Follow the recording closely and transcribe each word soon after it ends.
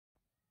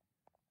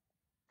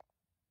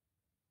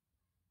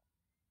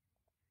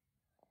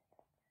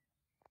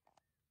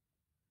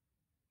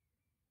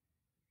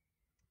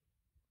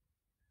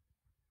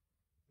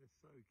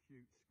So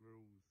cute,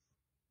 squirrels.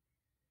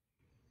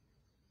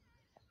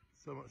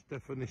 So much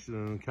definition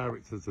and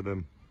character to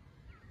them.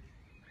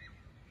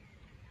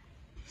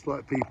 Just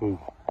like people.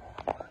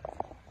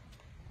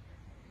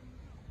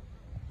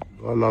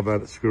 I love how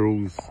the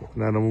squirrels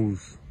and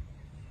animals.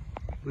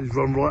 He's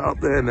run right up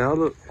there now,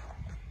 look.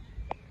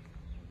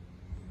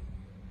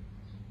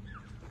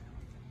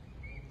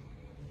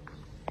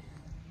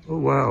 Oh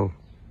wow.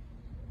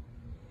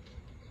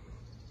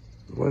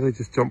 The way they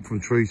just jump from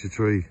tree to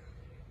tree.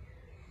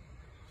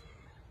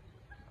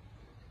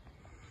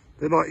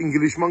 They're like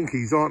English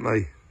monkeys, aren't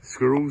they?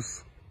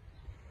 Squirrels.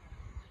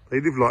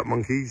 They live like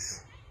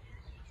monkeys.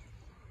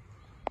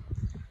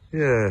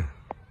 Yeah.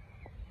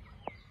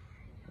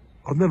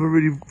 I've never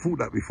really thought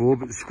that before,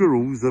 but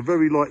squirrels are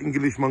very like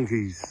English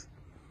monkeys.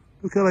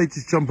 Look how they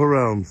just jump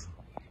around.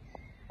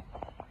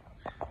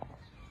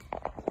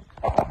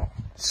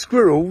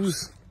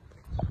 Squirrels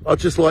are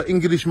just like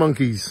English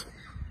monkeys.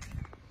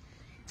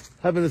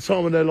 Having the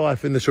time of their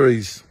life in the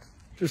trees.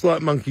 Just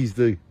like monkeys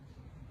do.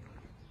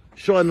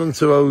 Shine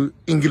onto our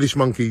English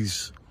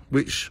monkeys,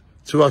 which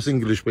to us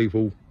English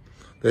people,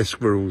 they're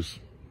squirrels.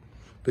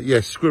 But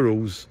yes,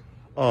 squirrels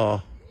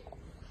are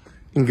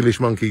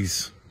English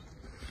monkeys.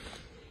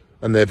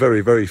 And they're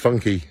very, very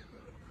funky.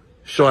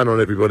 Shine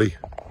on everybody.